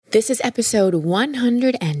This is episode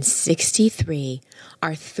 163,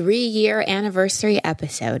 our 3-year anniversary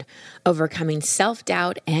episode, Overcoming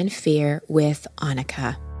Self-Doubt and Fear with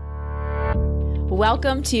Annika.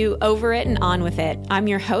 Welcome to Over It and On With It. I'm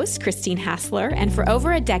your host, Christine Hassler, and for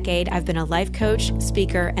over a decade, I've been a life coach,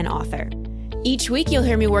 speaker, and author. Each week, you'll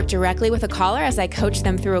hear me work directly with a caller as I coach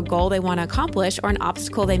them through a goal they want to accomplish or an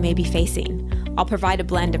obstacle they may be facing. I'll provide a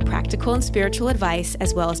blend of practical and spiritual advice,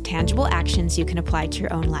 as well as tangible actions you can apply to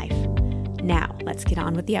your own life. Now, let's get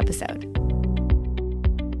on with the episode.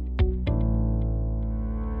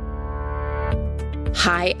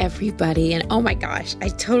 Hi, everybody. And oh my gosh, I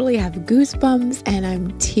totally have goosebumps and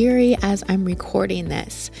I'm teary as I'm recording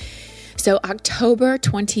this. So October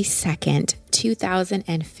 22nd,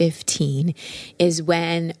 2015 is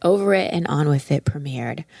when Over It and On With It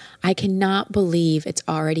premiered. I cannot believe it's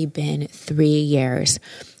already been 3 years.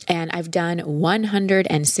 And I've done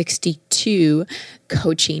 162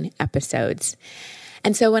 coaching episodes.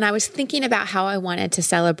 And so when I was thinking about how I wanted to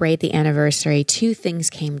celebrate the anniversary, 2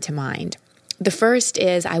 things came to mind. The first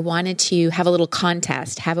is I wanted to have a little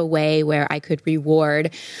contest, have a way where I could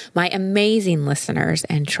reward my amazing listeners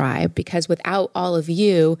and tribe, because without all of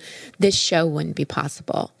you, this show wouldn't be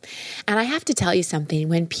possible. And I have to tell you something,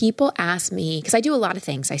 when people ask me, because I do a lot of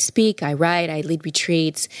things, I speak, I write, I lead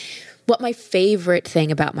retreats, what my favorite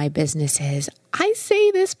thing about my business is, I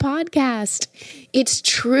say this podcast. It's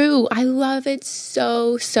true. I love it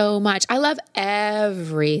so, so much. I love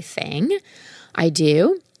everything I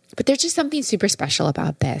do. But there's just something super special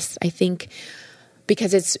about this. I think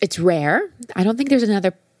because it's rare. I don't think there's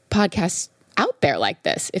another podcast out there like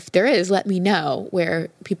this. If there is, let me know, where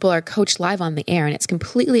people are coached live on the air and it's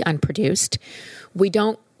completely unproduced. We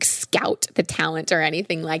don't scout the talent or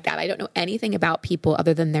anything like that. I don't know anything about people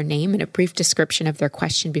other than their name and a brief description of their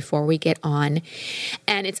question before we get on.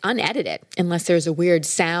 And it's unedited unless there's a weird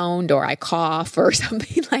sound or I cough or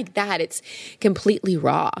something like that. It's completely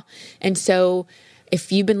raw. And so if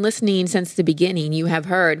you've been listening since the beginning, you have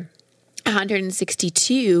heard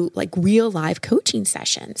 162 like real live coaching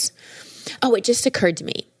sessions. Oh, it just occurred to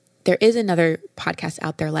me. There is another podcast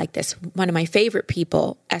out there like this. One of my favorite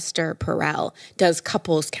people, Esther Perel, does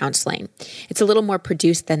couples counseling. It's a little more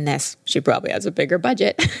produced than this. She probably has a bigger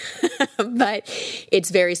budget, but it's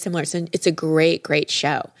very similar. So it's a great, great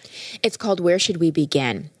show. It's called Where Should We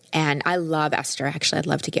Begin? And I love Esther. Actually, I'd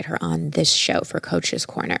love to get her on this show for Coach's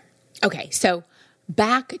Corner. Okay, so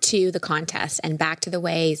back to the contest and back to the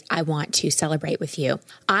ways I want to celebrate with you.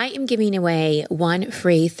 I am giving away one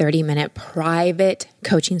free 30-minute private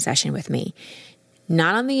coaching session with me.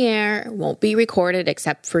 Not on the air, won't be recorded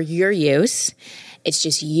except for your use. It's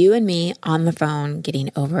just you and me on the phone getting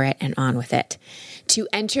over it and on with it. To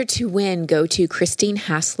enter to win, go to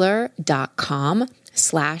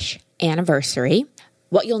christinehassler.com/anniversary.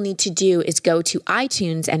 What you'll need to do is go to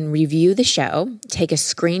iTunes and review the show. Take a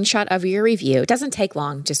screenshot of your review. It doesn't take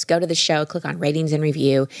long. Just go to the show, click on ratings and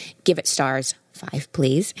review, give it stars, 5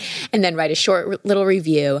 please, and then write a short little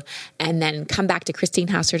review, and then come back to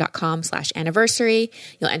christinehassler.com/anniversary.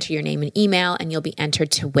 You'll enter your name and email, and you'll be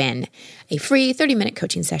entered to win a free 30-minute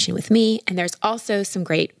coaching session with me. And there's also some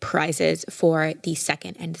great prizes for the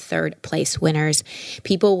 2nd and 3rd place winners.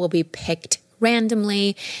 People will be picked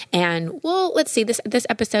randomly. And well, let's see, this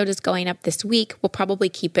episode is going up this week. We'll probably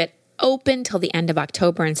keep it open till the end of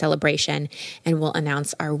October in celebration, and we'll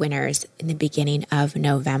announce our winners in the beginning of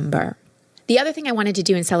November. The other thing I wanted to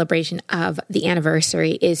do in celebration of the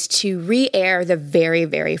anniversary is to re-air the very,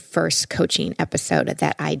 very first coaching episode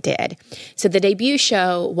that I did. So the debut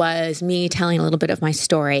show was me telling a little bit of my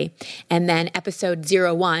story. And then episode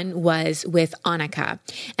 01 was with Annika.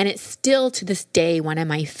 And it's still to this day one of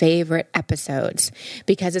my favorite episodes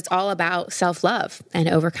because it's all about self-love and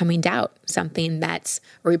overcoming doubt, something that's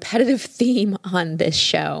a repetitive theme on this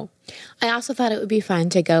show. I also thought it would be fun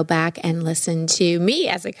to go back and listen to me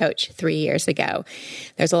as a coach 3 years ago.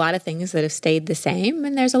 There's a lot of things that have stayed the same,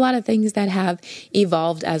 and there's a lot of things that have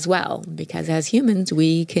evolved as well, because as humans,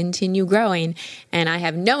 we continue growing, and I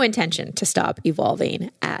have no intention to stop evolving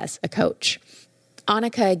as a coach.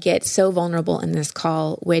 Annika gets so vulnerable in this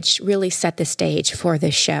call, which really set the stage for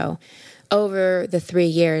this show. Over the 3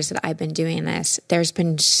 years that I've been doing this, there's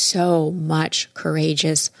been so much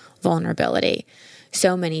courageous vulnerability.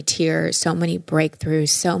 So many tears, so many breakthroughs,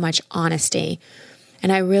 so much honesty. And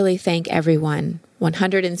I really thank everyone,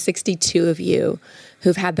 162 of you,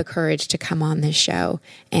 who've had the courage to come on this show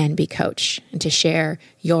and be coached and to share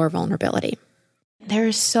your vulnerability. There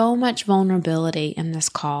is so much vulnerability in this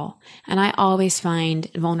call, and I always find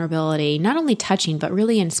vulnerability not only touching, but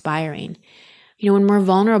really inspiring. You know, when we're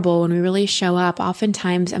vulnerable, when we really show up,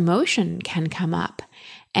 oftentimes emotion can come up.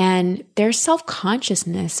 And there's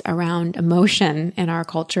self-consciousness around emotion in our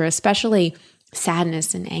culture, especially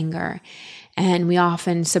sadness and anger. And we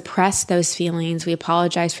often suppress those feelings. We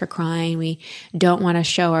apologize for crying. We don't want to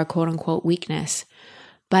show our quote unquote weakness.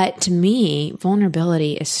 But to me,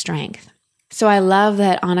 vulnerability is strength. So I love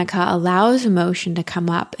that Annika allows emotion to come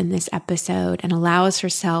up in this episode and allows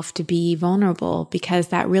herself to be vulnerable, because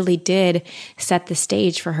that really did set the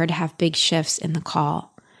stage for her to have big shifts in the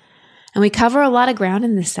call. And we cover a lot of ground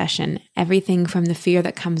in this session, everything from the fear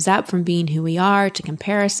that comes up from being who we are, to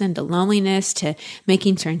comparison, to loneliness, to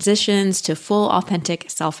making transitions, to full authentic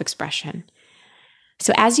self-expression.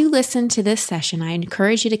 So as you listen to this session, I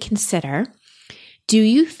encourage you to consider, do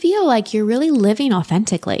you feel like you're really living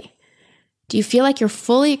authentically? Do you feel like you're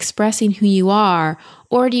fully expressing who you are,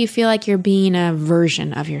 or do you feel like you're being a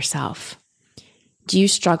version of yourself? Do you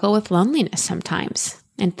struggle with loneliness sometimes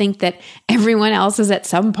and think that everyone else is at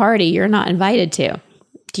some party you're not invited to?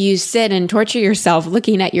 Do you sit and torture yourself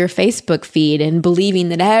looking at your Facebook feed and believing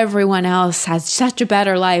that everyone else has such a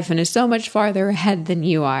better life and is so much farther ahead than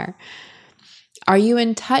you are? Are you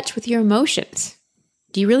in touch with your emotions?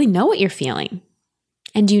 Do you really know what you're feeling?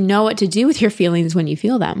 And do you know what to do with your feelings when you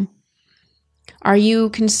feel them? Are you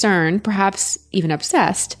concerned, perhaps even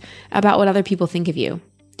obsessed, about what other people think of you?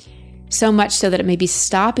 So much so that it may be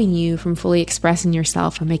stopping you from fully expressing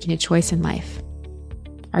yourself or making a choice in life.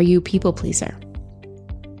 Are you a people pleaser?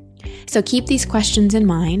 So keep these questions in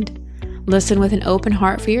mind. Listen with an open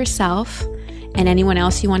heart for yourself and anyone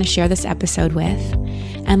else you want to share this episode with.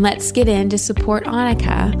 And let's get in to support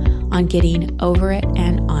Annika on getting over it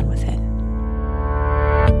and on with it.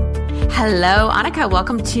 Hello, Annika.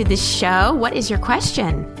 Welcome to the show. What is your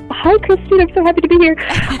question? Hi, Christine. I'm so happy to be here.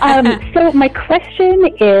 So my question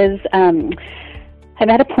is, I'm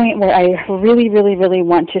at a point where I really, really, really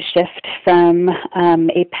want to shift from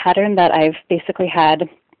a pattern that I've basically had,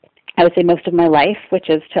 I would say, most of my life, which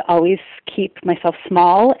is to always keep myself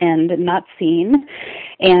small and not seen.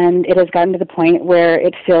 And it has gotten to the point where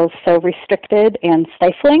it feels so restricted and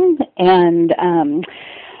stifling. And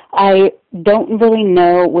I don't really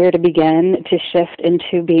know where to begin to shift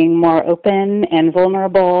into being more open and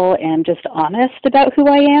vulnerable and just honest about who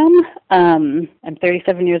I am. I'm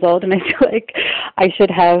 37 years old, and I feel like I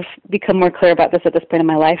should have become more clear about this at this point in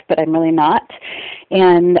my life, but I'm really not.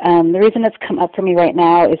 And the reason it's come up for me right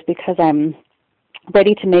now is because I'm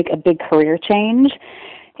ready to make a big career change.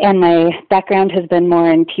 And my background has been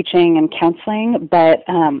more in teaching and counseling, but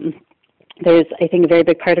there's, I think, a very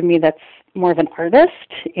big part of me that's more of an artist,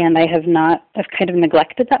 and I've kind of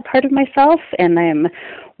neglected that part of myself, and I'm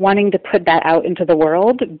wanting to put that out into the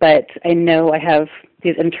world, but I know I have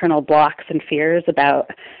these internal blocks and fears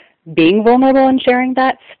about being vulnerable and sharing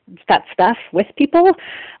that stuff with people.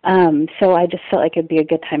 So I just felt like it'd be a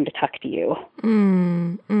good time to talk to you.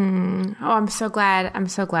 Oh, I'm so glad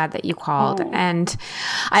that you called. Oh. And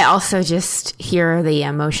I also just hear the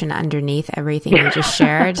emotion underneath everything you just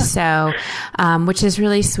shared. So, which is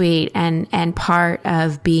really sweet. And part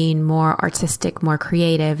of being more artistic, more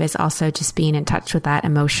creative is also just being in touch with that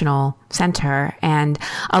emotional center. And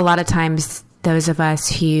a lot of times, those of us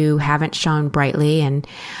who haven't shone brightly and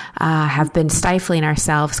have been stifling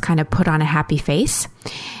ourselves kind of put on a happy face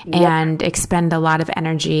and expend a lot of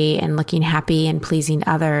energy in looking happy and pleasing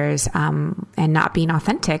others and not being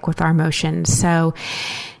authentic with our emotions. So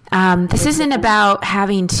this isn't about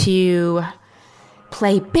having to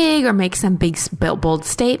play big or make some big, bold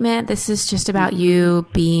statement. This is just about you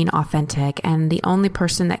being authentic. And the only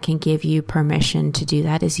person that can give you permission to do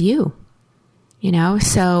that is you. You know,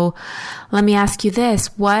 so let me ask you this.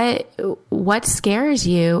 What scares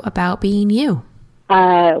you about being you?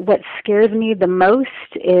 What scares me the most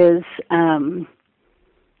is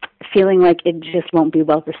feeling like it just won't be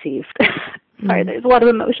well received. Sorry, there's a lot of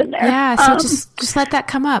emotion there. Yeah, so just let that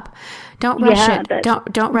come up. Don't rush it.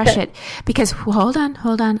 Don't rush it. Because hold on.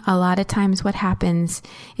 A lot of times what happens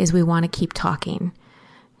is we want to keep talking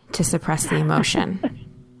to suppress the emotion.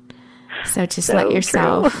 So just let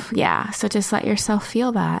yourself, true. So just let yourself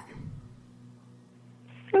feel that.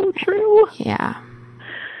 So true. Yeah.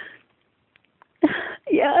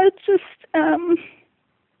 Yeah, it's just, I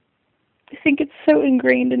think it's so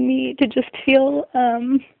ingrained in me to just feel,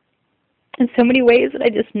 in so many ways that I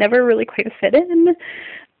just never really quite fit in.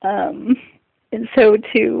 And so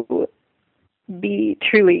to be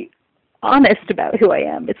truly honest about who I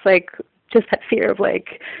am, it's like, just that fear of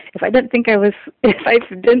like, if I didn't think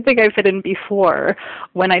I fit in before,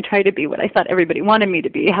 when I tried to be what I thought everybody wanted me to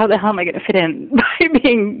be, how the hell am I going to fit in by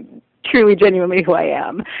being truly, genuinely who I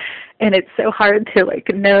am? And it's so hard to like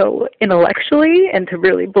know intellectually and to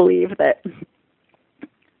really believe that,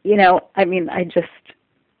 you know, I mean,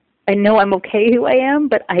 I know I'm okay who I am,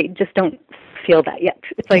 but I just don't feel that yet.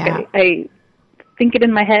 It's like I think it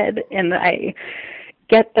in my head, and I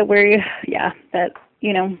get that that,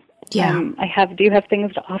 you know, I do have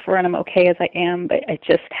things to offer, and I'm okay as I am, but I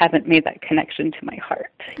just haven't made that connection to my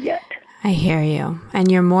heart yet. I hear you.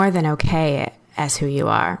 And you're more than okay as who you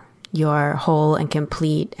are. You're whole and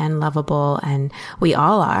complete and lovable, and we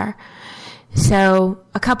all are. So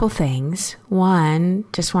a couple things. One,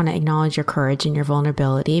 just want to acknowledge your courage and your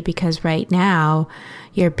vulnerability, because right now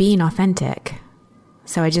you're being authentic.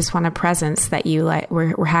 So I just want to presence that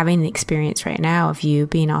we're having the experience right now of you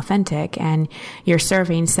being authentic, and you're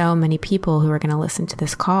serving so many people who are going to listen to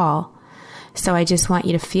this call. So I just want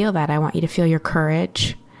you to feel that. I want you to feel your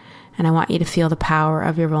courage, and I want you to feel the power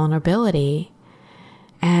of your vulnerability,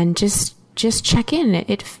 and just check in.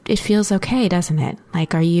 It feels okay, doesn't it?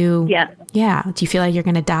 Like, are you? Yeah. Do you feel like you're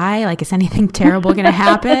going to die? Like, is anything terrible going to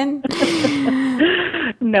happen?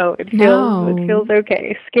 No, it feels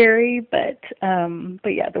okay. Scary, but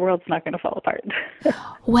yeah, the world's not going to fall apart.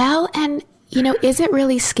 Well, and you know, is it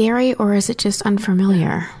really scary, or is it just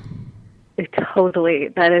unfamiliar? Totally.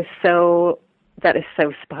 That is so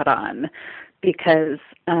spot on, because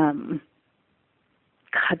God,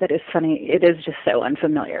 that is funny. It is just so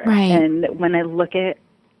unfamiliar. Right. And when I look at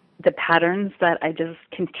the patterns that I just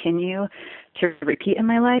continue to repeat in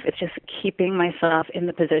my life, it's just keeping myself in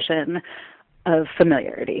the position of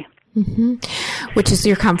familiarity. Mm-hmm. Which is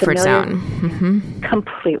your comfort zone. Mm-hmm.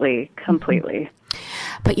 Completely.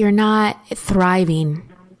 But you're not thriving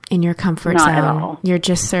in your comfort zone. Not at all. You're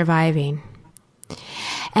just surviving.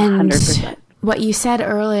 And 100%. What you said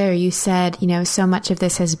earlier, you said, you know, so much of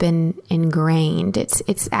this has been ingrained.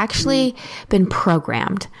 It's actually been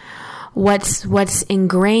programmed. What's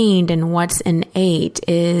ingrained and what's innate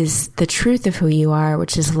is the truth of who you are,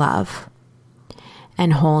 which is love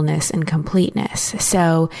and wholeness and completeness.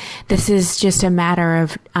 So this is just a matter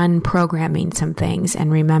of unprogramming some things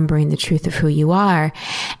and remembering the truth of who you are,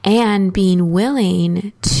 and being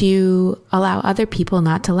willing to allow other people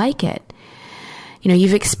not to like it. You know,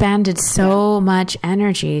 you've expanded so much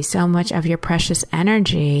energy, so much of your precious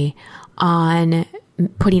energy on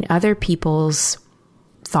putting other people's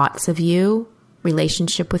thoughts of you,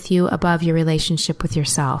 relationship with you, above your relationship with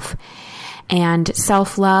yourself. And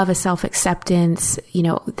self-love, a self-acceptance, you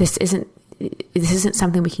know, this isn't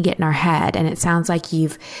something we can get in our head. And it sounds like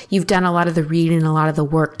you've done a lot of the reading, a lot of the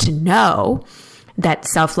work to know that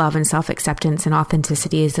self-love and self-acceptance and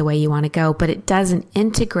authenticity is the way you want to go, but it doesn't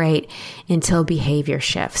integrate until behavior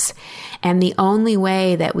shifts. And the only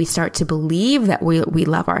way that we start to believe that we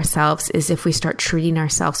love ourselves is if we start treating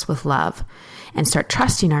ourselves with love and start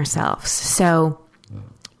trusting ourselves. So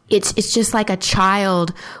it's just like a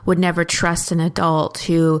child would never trust an adult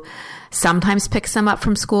who sometimes picks them up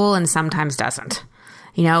from school and sometimes doesn't.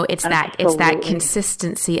 You know, it's that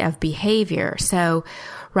consistency of behavior. So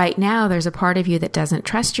right now, there's a part of you that doesn't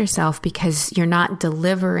trust yourself because you're not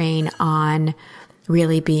delivering on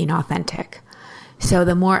really being authentic. So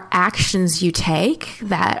the more actions you take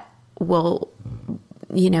that will,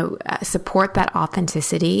 you know, support that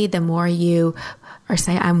authenticity, the more you are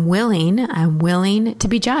saying, I'm willing to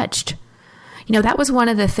be judged. You know, that was one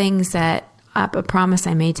of the things that a promise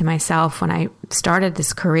I made to myself when I started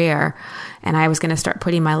this career, and I was going to start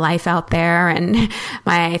putting my life out there and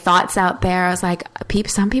my thoughts out there. I was like,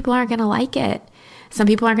 some people aren't going to like it. Some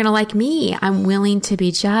people aren't going to like me. I'm willing to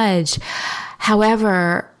be judged.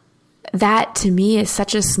 However, that to me is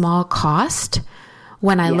such a small cost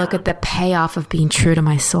when I look at the payoff of being true to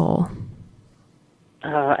my soul.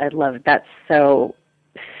 Oh, I love it. That's so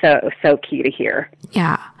key to hear.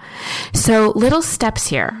 Yeah. So little steps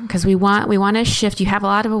here, because we want to shift. You have a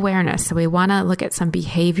lot of awareness, so we want to look at some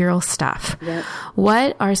behavioral stuff. Yep.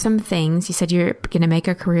 What are some things, you said you're going to make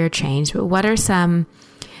a career change, but what are some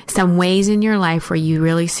ways in your life where you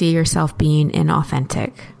really see yourself being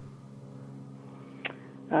inauthentic?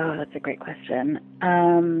 Oh, that's a great question.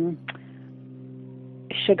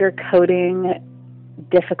 Sugarcoating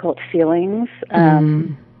difficult feelings,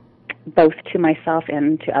 both to myself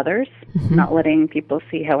and to others, not letting people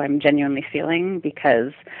see how I'm genuinely feeling,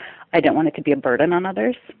 because I don't want it to be a burden on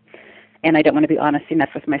others. And I don't want to be honest enough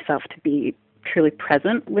with myself to be truly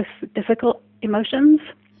present with difficult emotions.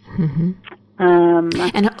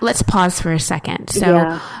 And let's pause for a second.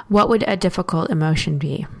 So what would a difficult emotion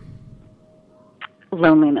be?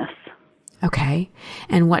 Loneliness. Okay.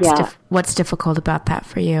 And what's difficult about that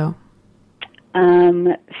for you?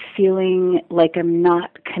 Feeling like I'm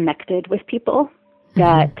not connected with people,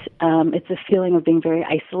 that it's a feeling of being very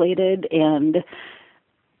isolated, and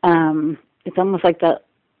it's almost like that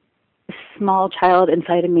small child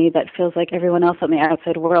inside of me that feels like everyone else on the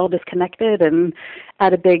outside world is connected and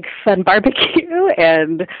at a big fun barbecue,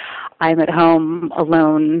 and I'm at home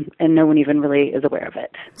alone and no one even really is aware of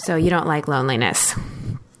it. So you don't like loneliness?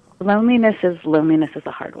 Loneliness is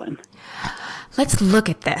a hard one. Let's look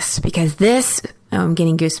at this, because this, I'm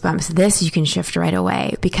getting goosebumps. This you can shift right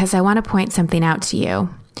away, because I want to point something out to you.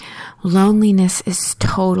 Loneliness has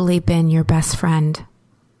totally been your best friend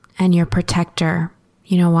and your protector.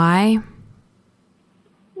 You know why?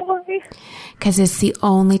 Why? Because it's the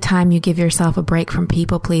only time you give yourself a break from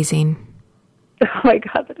people pleasing. Oh my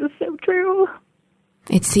God, that is so true.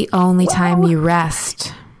 It's the only time you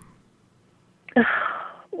rest.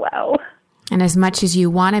 Wow. And as much as you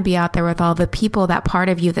want to be out there with all the people, that part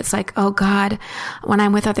of you that's like, oh God, when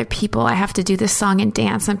I'm with other people, I have to do this song and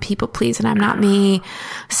dance and people please, and I'm not me.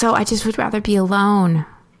 So I just would rather be alone.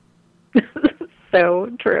 So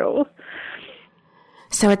true.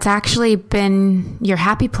 So it's actually been your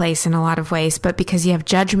happy place in a lot of ways, but because you have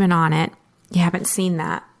judgment on it, you haven't seen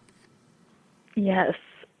that. Yes.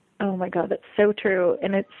 Oh my God, that's so true.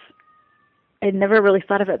 And I never really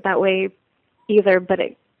thought of it that way either, but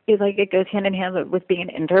it goes hand in hand with being an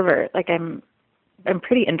introvert. Like I'm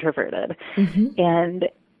pretty introverted, and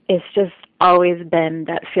it's just always been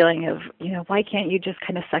that feeling of, why can't you just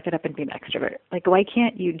kind of suck it up and be an extrovert? Like, why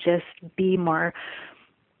can't you just be more,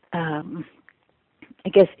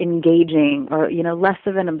 engaging, or, less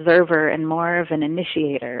of an observer and more of an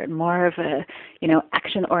initiator and more of a,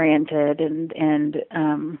 action oriented and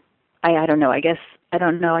I don't know,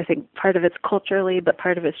 I think part of it's culturally, but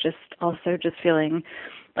part of it's just also just feeling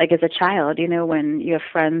like as a child, when you have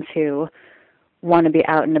friends who want to be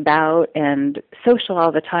out and about and social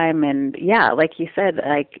all the time. And yeah, like you said,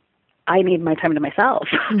 like I need my time to myself.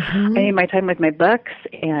 I need my time with my books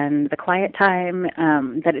and the quiet time,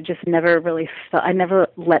 that it just never really felt, I never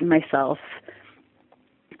let myself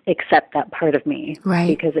accept that part of me.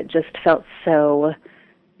 Right. Because it just felt so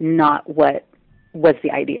not what was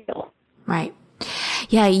the ideal. Right.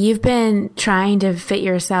 Yeah, you've been trying to fit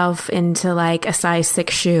yourself into like a size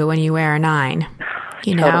 6 shoe when you wear a 9,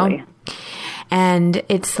 Totally. And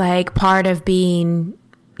it's like part of being,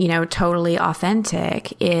 totally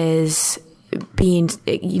authentic is being,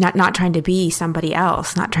 not trying to be somebody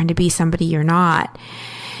else, not trying to be somebody you're not.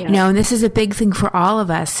 Yeah. And this is a big thing for all of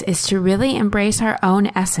us, is to really embrace our own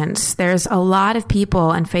essence. There's a lot of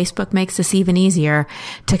people, and Facebook makes this even easier,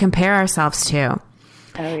 to compare ourselves to.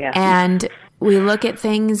 Oh, yeah. And we look at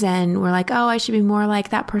things and we're like, oh, I should be more like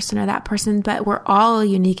that person or that person. But we're all a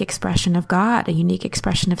unique expression of God, a unique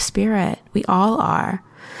expression of spirit. We all are.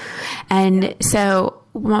 And so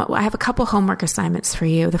I have a couple homework assignments for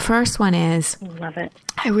you. The first one is, love it.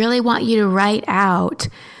 I really want you to write out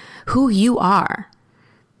who you are,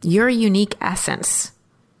 your unique essence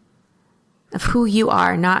of who you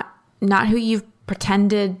are, not who you've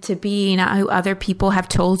pretended to be, not who other people have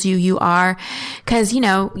told you are. Because, you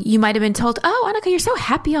might have been told, oh, Annika, you're so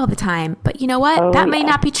happy all the time. But you know what? That may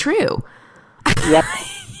not be true. Yep.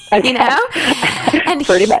 And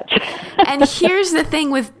pretty much. And here's the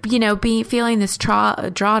thing with, feeling this draw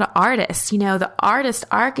to artists. The artist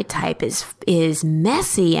archetype is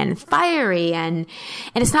messy and fiery, and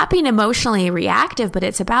it's not being emotionally reactive, but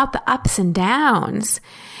it's about the ups and downs,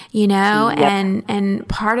 yep. And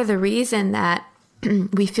part of the reason that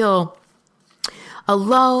we feel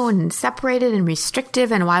alone and separated and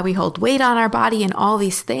restrictive, and why we hold weight on our body and all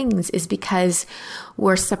these things, is because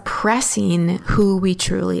we're suppressing who we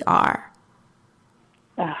truly are.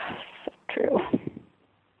 So true.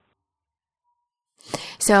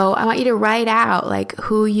 So I want you to write out like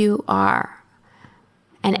who you are.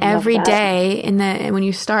 And every day when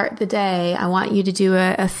you start the day, I want you to do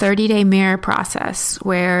a 30-day mirror process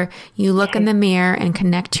where you look in the mirror and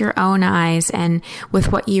connect your own eyes, and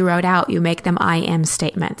with what you wrote out, you make them I am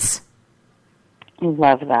statements.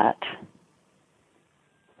 Love that.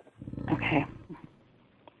 Okay.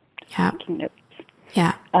 Yeah. Notes.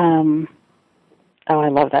 Yeah. I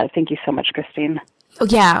love that. Thank you so much, Christine. Oh,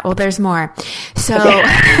 yeah. Well, there's more. So,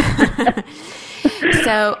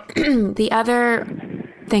 so the other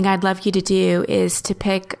thing I'd love you to do is to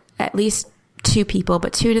pick at least 2 people,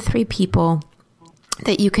 but 2 to 3 people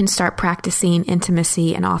that you can start practicing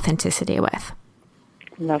intimacy and authenticity with.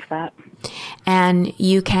 Love that. And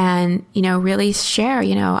you can, really share,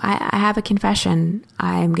 I have a confession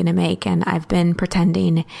I'm going to make, and I've been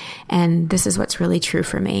pretending, and this is what's really true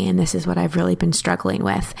for me, and this is what I've really been struggling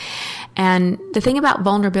with. And the thing about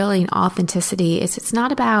vulnerability and authenticity is it's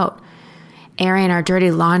not about airing our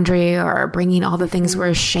dirty laundry or bringing all the things we're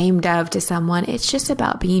ashamed of to someone. It's just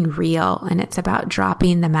about being real, and it's about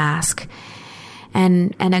dropping the mask.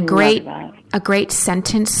 And a great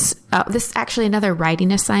sentence. This is actually another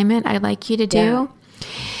writing assignment I'd like you to do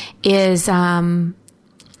is, and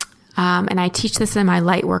I teach this in my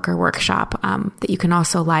Lightworker workshop that you can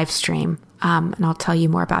also live stream. And I'll tell you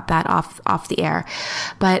more about that off the air.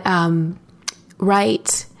 But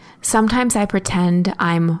write, sometimes I pretend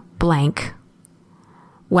I'm blank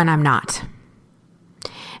when I'm not.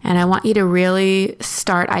 And I want you to really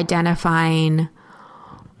start identifying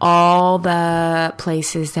all the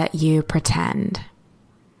places that you pretend.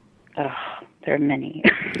 Oh, there are many.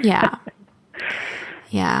 Yeah.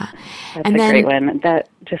 Yeah. That's a great one. That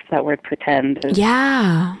word pretend is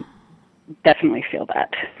definitely feel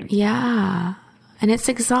that. Yeah. And it's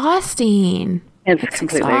exhausting. It's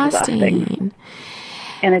completely exhausting.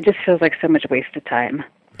 And it just feels like so much wasted time.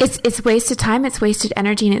 It's wasted time, it's wasted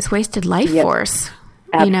energy, and it's wasted life force.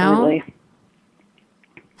 Absolutely. You know?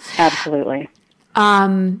 Absolutely.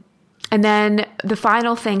 And then the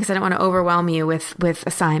final thing, because I don't want to overwhelm you with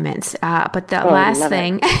assignments, but the last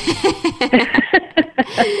thing.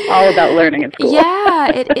 All about learning in school.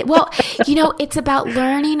 Yeah. Well, it's about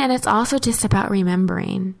learning, and it's also just about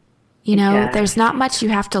remembering. There's not much you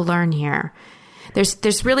have to learn here.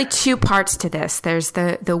 There's really two parts to this. There's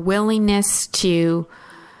the willingness to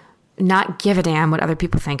not give a damn what other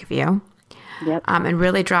people think of you. Yep. And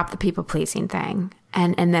really drop the people-pleasing thing.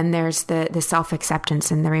 And then there's the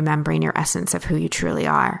self-acceptance and the remembering your essence of who you truly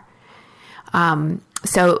are.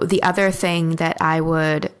 So the other thing that I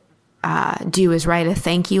would do is write a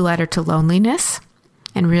thank you letter to loneliness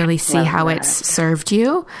and really see how it's served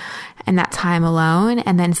you and that time alone.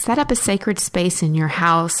 And then set up a sacred space in your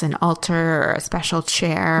house, an altar or a special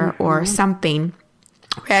chair or something.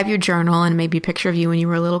 Grab your journal and maybe a picture of you when you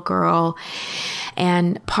were a little girl.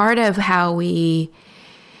 And part of how we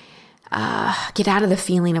get out of the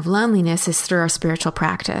feeling of loneliness is through our spiritual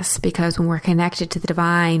practice, because when we're connected to the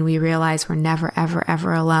divine, we realize we're never, ever,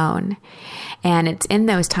 ever alone. And it's in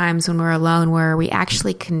those times when we're alone where we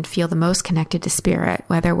actually can feel the most connected to spirit,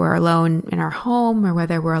 whether we're alone in our home or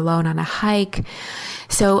whether we're alone on a hike.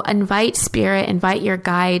 So invite spirit, invite your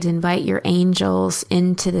guides, invite your angels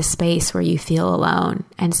into the space where you feel alone,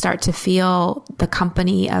 and start to feel the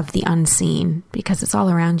company of the unseen, because it's all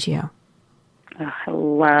around you. Oh, I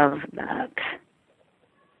love that.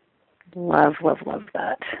 Love, love, love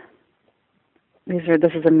that. This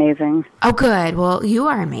is amazing. Oh, good. Well, you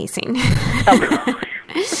are amazing. Oh,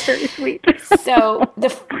 very sweet. So,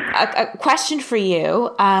 a question for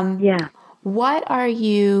you. What are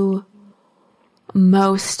you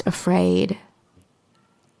most afraid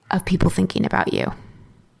of people thinking about you?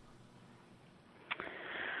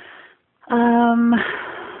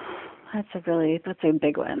 That's a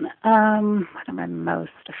big one. What am I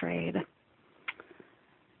most afraid?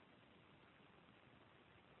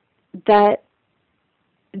 That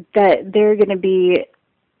they're going to be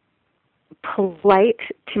polite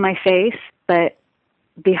to my face, but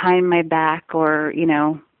behind my back, or,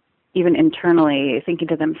 even internally thinking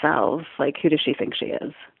to themselves, like, who does she think she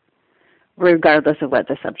is? Regardless of what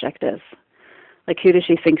the subject is. Like, who does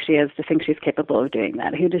she think she is to think she's capable of doing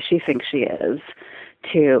that? Who does she think she is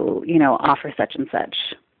to, offer such and such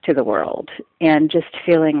to the world? And just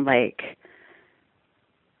feeling like,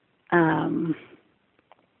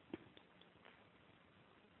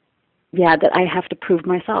 that I have to prove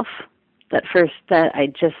myself. That first, that I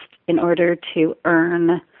just, in order to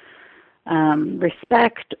earn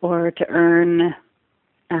respect or to earn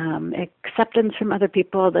acceptance from other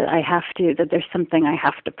people, that there's something I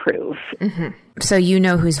have to prove. Mm-hmm. So you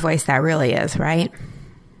know whose voice that really is, right?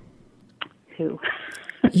 Who?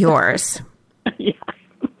 Yours. Yeah,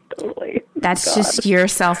 totally. That's just your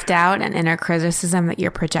self-doubt and inner criticism that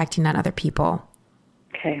you're projecting on other people.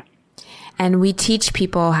 Okay. And we teach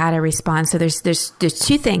people how to respond. So there's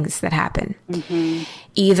two things that happen. Mm-hmm.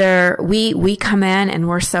 Either we come in and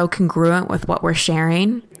we're so congruent with what we're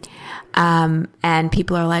sharing, and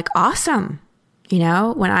people are like, awesome.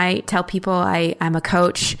 When I tell people I'm a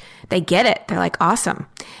coach, they get it. They're like, awesome,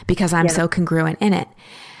 because I'm so congruent in it.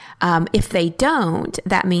 If they don't,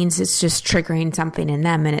 that means it's just triggering something in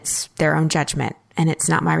them, and it's their own judgment, and it's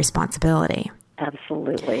not my responsibility.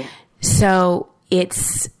 Absolutely. So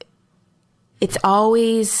it's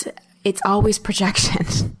always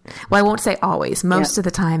projection. Well, I won't say always. Most of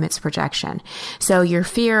the time it's projection. So your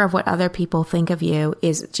fear of what other people think of you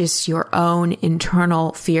is just your own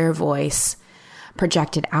internal fear voice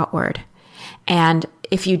projected outward. And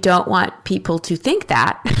if you don't want people to think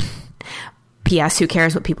that, P.S., who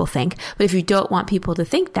cares what people think? But if you don't want people to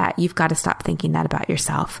think that, you've got to stop thinking that about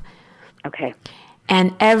yourself. Okay.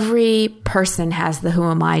 And every person has the who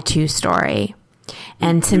am I to story.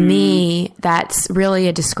 And to me, that's really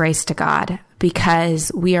a disgrace to God,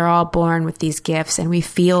 because we are all born with these gifts and we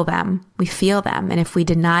feel them. We feel them. And if we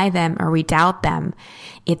deny them or we doubt them,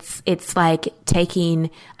 it's like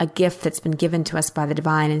taking a gift that's been given to us by the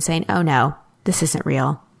divine and saying, oh no, this isn't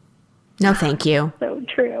real. No, thank you. So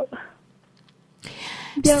true.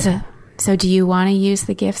 Yep. So do you want to use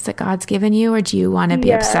the gifts that God's given you, or do you want to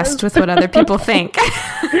be obsessed with what other people think?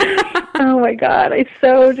 Oh my God, I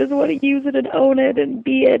so just want to use it and own it and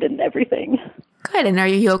be it and everything. Good. And are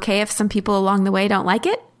you okay if some people along the way don't like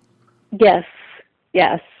it? Yes.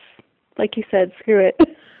 Like you said, screw it.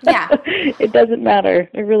 Yeah. It doesn't matter.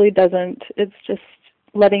 It really doesn't. It's just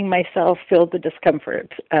letting myself feel the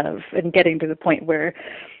discomfort of and getting to the point where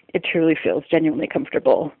it truly feels genuinely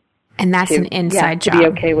comfortable. And that's an inside job. To be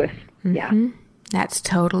okay with. Mm-hmm. Yeah. That's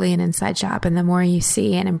totally an inside job. And the more you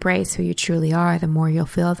see and embrace who you truly are, the more you'll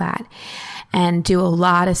feel that. And do a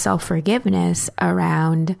lot of self-forgiveness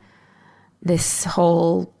around this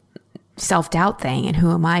whole self-doubt thing and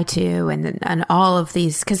who am I to, and all of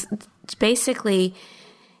these, because basically,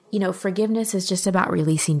 forgiveness is just about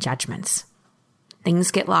releasing judgments.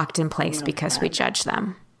 Things get locked in place because we judge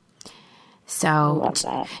them. So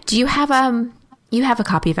do you have a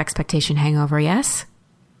copy of Expectation Hangover? Yes.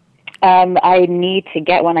 I need to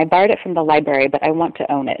get one. I borrowed it from the library, but I want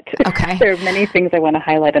to own it. Okay. There are many things I want to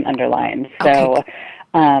highlight and underline. So okay.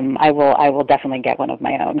 I will definitely get one of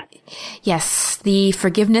my own. Yes. The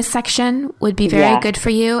forgiveness section would be very good for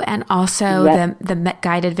you. And also the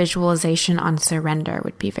guided visualization on surrender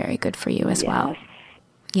would be very good for you as well.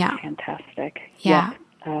 Yeah. Fantastic. Yeah.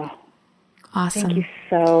 Yep. Awesome. Thank you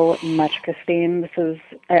so much, Christine.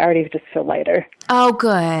 I already just feel lighter. Oh,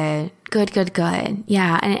 good.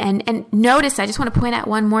 Yeah. And notice, I just want to point out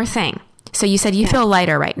one more thing. So you said you feel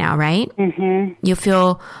lighter right now, right? Mm-hmm. You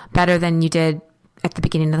feel better than you did at the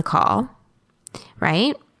beginning of the call,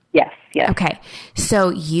 right? Yes. Okay. So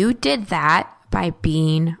you did that by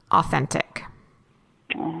being authentic.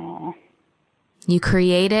 Oh. You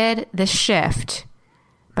created the shift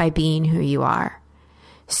by being who you are.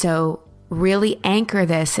 So really anchor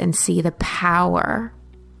this and see the power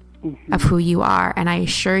of who you are. And I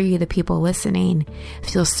assure you, the people listening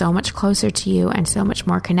feel so much closer to you and so much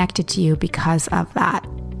more connected to you because of that.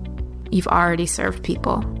 You've already served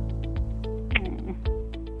people.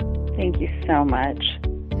 Thank you so much.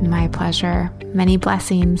 My pleasure. Many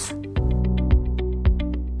blessings.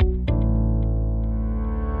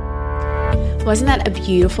 Wasn't that a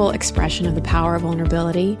beautiful expression of the power of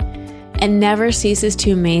vulnerability? It never ceases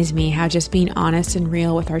to amaze me how just being honest and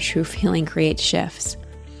real with our true feeling creates shifts.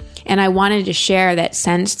 And I wanted to share that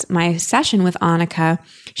since my session with Annika,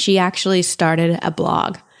 she actually started a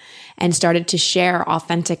blog and started to share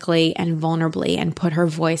authentically and vulnerably and put her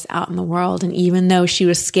voice out in the world. And even though she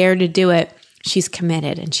was scared to do it, she's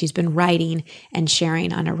committed and she's been writing and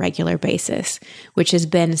sharing on a regular basis, which has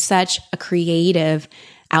been such a creative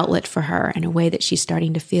outlet for her in a way that she's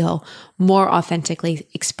starting to feel more authentically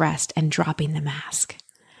expressed and dropping the mask.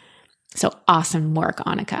 So awesome work,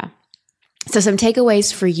 Annika. So some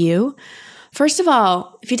takeaways for you. First of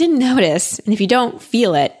all, if you didn't notice, and if you don't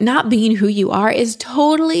feel it, not being who you are is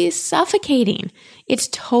totally suffocating. It's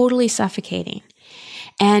totally suffocating.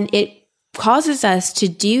 And it causes us to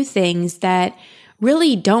do things that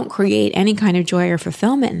really don't create any kind of joy or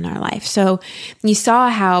fulfillment in our life. So you saw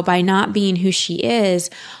how by not being who she is,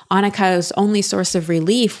 Annika's only source of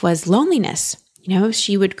relief was loneliness.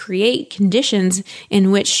 She would create conditions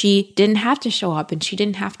in which she didn't have to show up and she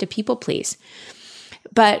didn't have to people please.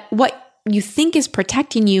 But what you think is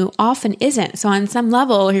protecting you often isn't. So on some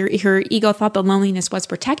level, her ego thought the loneliness was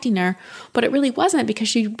protecting her, but it really wasn't, because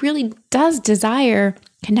she really does desire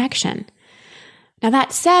connection. Now,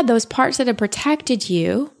 that said, those parts that have protected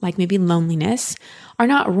you, like maybe loneliness, are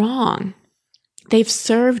not wrong. They've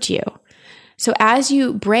served you. So as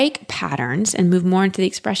you break patterns and move more into the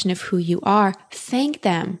expression of who you are, thank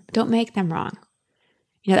them. Don't make them wrong.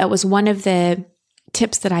 That was one of the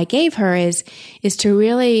tips that I gave her is to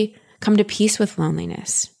really come to peace with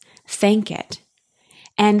loneliness. Thank it.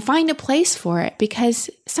 And find a place for it,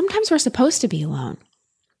 because sometimes we're supposed to be alone.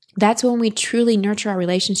 That's when we truly nurture our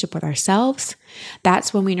relationship with ourselves.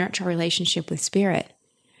 That's when we nurture our relationship with spirit.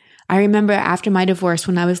 I remember after my divorce,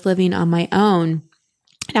 when I was living on my own,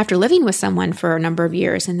 and after living with someone for a number of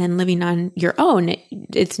years and then living on your own,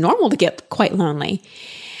 it's normal to get quite lonely.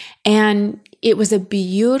 And it was a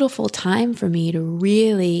beautiful time for me to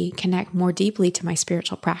really connect more deeply to my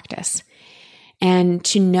spiritual practice. And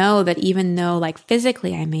to know that even though like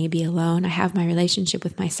physically I may be alone, I have my relationship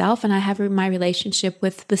with myself and I have my relationship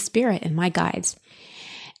with the spirit and my guides.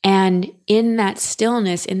 And in that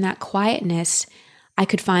stillness, in that quietness, I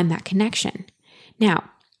could find that connection. Now,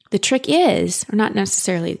 the trick is, or not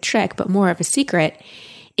necessarily a trick, but more of a secret,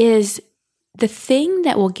 is the thing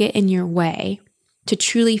that will get in your way to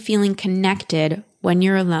truly feeling connected when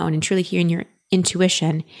you're alone and truly hearing your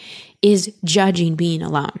intuition is judging being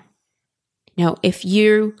alone. Now, if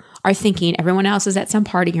you are thinking everyone else is at some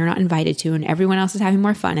party you're not invited to and everyone else is having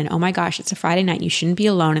more fun and oh my gosh, it's a Friday night, you shouldn't be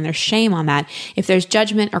alone and there's shame on that. If there's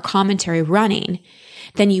judgment or commentary running,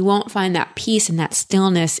 then you won't find that peace and that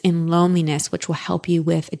stillness in loneliness, which will help you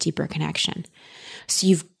with a deeper connection. So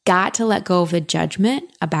you've got to let go of the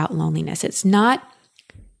judgment about loneliness. It's not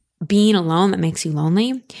being alone that makes you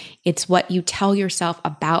lonely. It's what you tell yourself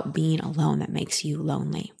about being alone that makes you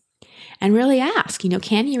lonely. And really ask,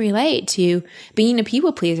 can you relate to being a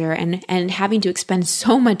people pleaser and having to expend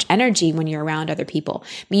so much energy when you're around other people?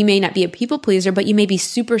 You may not be a people pleaser, but you may be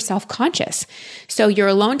super self-conscious. So your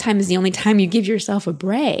alone time is the only time you give yourself a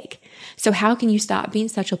break. So how can you stop being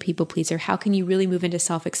such a people pleaser? How can you really move into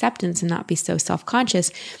self-acceptance and not be so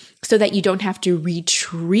self-conscious so that you don't have to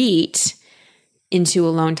retreat into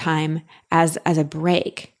alone time as a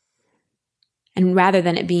break? And rather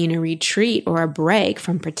than it being a retreat or a break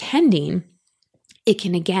from pretending, it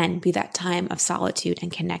can again be that time of solitude and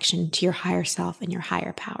connection to your higher self and your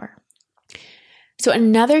higher power. So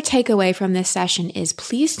another takeaway from this session is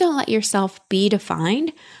please don't let yourself be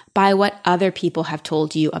defined by what other people have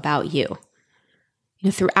told you about you.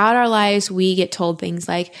 Throughout our lives, we get told things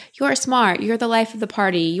like, you're smart, you're the life of the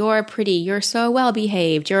party, you're pretty, you're so well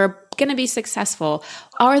behaved, you're going to be successful,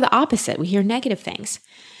 or the opposite. We hear negative things.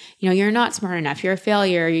 You're not smart enough. You're a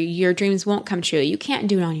failure. Your dreams won't come true. You can't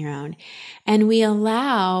do it on your own. And we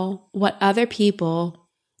allow what other people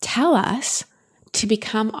tell us to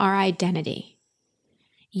become our identity.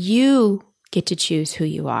 You get to choose who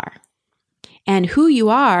you are. And who you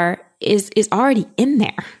are is already in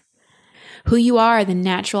there. Who you are, the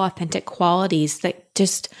natural, authentic qualities that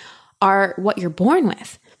just are what you're born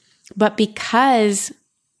with. But because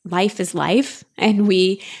life is life and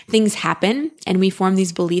things happen and we form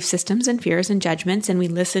these belief systems and fears and judgments and we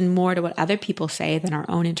listen more to what other people say than our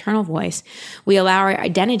own internal voice. We allow our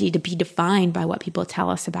identity to be defined by what people tell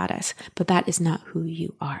us about us, but that is not who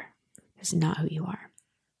you are. That's not who you are.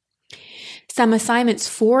 Some assignments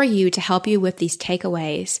for you to help you with these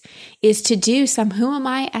takeaways is to do some Who Am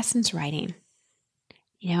I essence writing.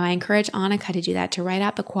 I encourage Annika to do that, to write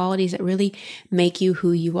out the qualities that really make you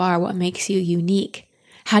who you are, what makes you unique.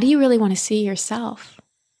 How do you really want to see yourself?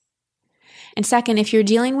 And second, if you're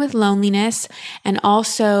dealing with loneliness and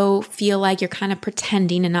also feel like you're kind of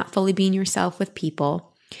pretending and not fully being yourself with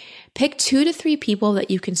people, pick 2 to 3 people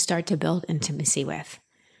that you can start to build intimacy with.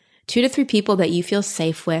 2 to 3 people that you feel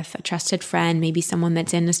safe with, a trusted friend, maybe someone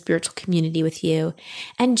that's in a spiritual community with you,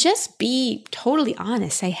 and just be totally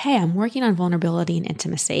honest. Say, hey, I'm working on vulnerability and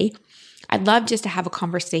intimacy. I'd love just to have a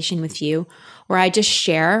conversation with you where I just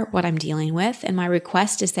share what I'm dealing with. And my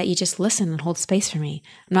request is that you just listen and hold space for me.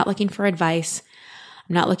 I'm not looking for advice.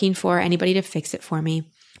 I'm not looking for anybody to fix it for me.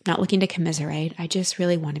 I'm not looking to commiserate. I just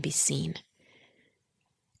really want to be seen.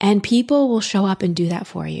 And people will show up and do that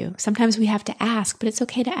for you. Sometimes we have to ask, but it's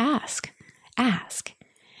okay to ask. Ask.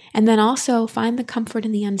 And then also find the comfort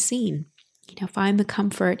in the unseen. Find the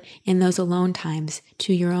comfort in those alone times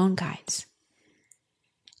to your own guides.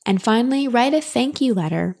 And finally, write a thank you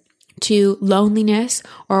letter to loneliness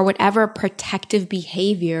or whatever protective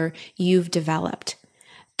behavior you've developed.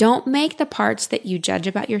 Don't make the parts that you judge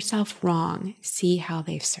about yourself wrong. See how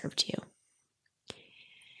they've served you.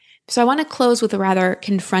 So I want to close with a rather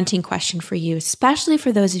confronting question for you, especially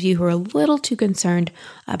for those of you who are a little too concerned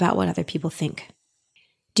about what other people think.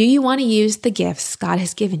 Do you want to use the gifts God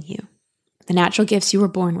has given you, the natural gifts you were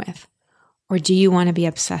born with, or do you want to be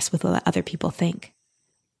obsessed with what other people think?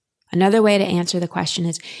 Another way to answer the question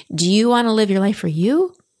is, do you want to live your life for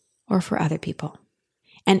you or for other people?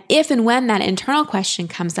 And if and when that internal question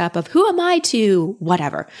comes up of who am I to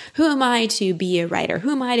whatever, who am I to be a writer,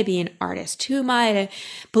 who am I to be an artist, who am I to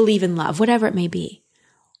believe in love, whatever it may be,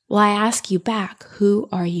 well, I ask you back, who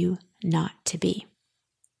are you not to be?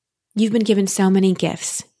 You've been given so many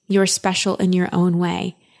gifts. You're special in your own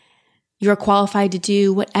way. You're qualified to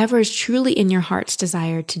do whatever is truly in your heart's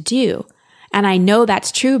desire to do. And I know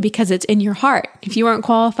that's true because it's in your heart. If you weren't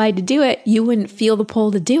qualified to do it, you wouldn't feel the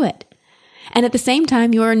pull to do it. And at the same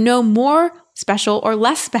time, you are no more special or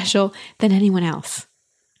less special than anyone else.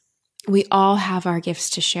 We all have our gifts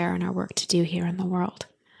to share and our work to do here in the world.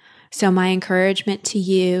 So my encouragement to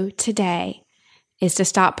you today is to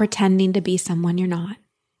stop pretending to be someone you're not.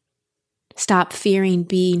 Stop fearing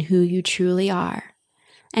being who you truly are.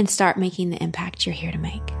 and start making the impact you're here to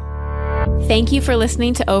make. Thank you for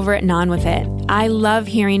listening to Over It and On With It. I love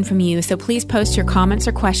hearing from you, so please post your comments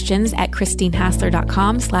or questions at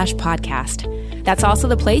christinehassler.com/podcast. That's also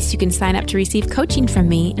the place you can sign up to receive coaching from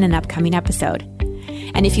me in an upcoming episode.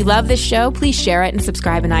 And if you love this show, please share it and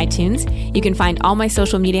subscribe in iTunes. You can find all my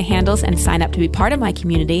social media handles and sign up to be part of my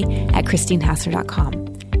community at christinehassler.com.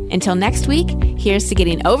 Until next week, here's to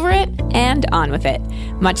getting over it and on with it.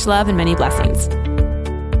 Much love and many blessings.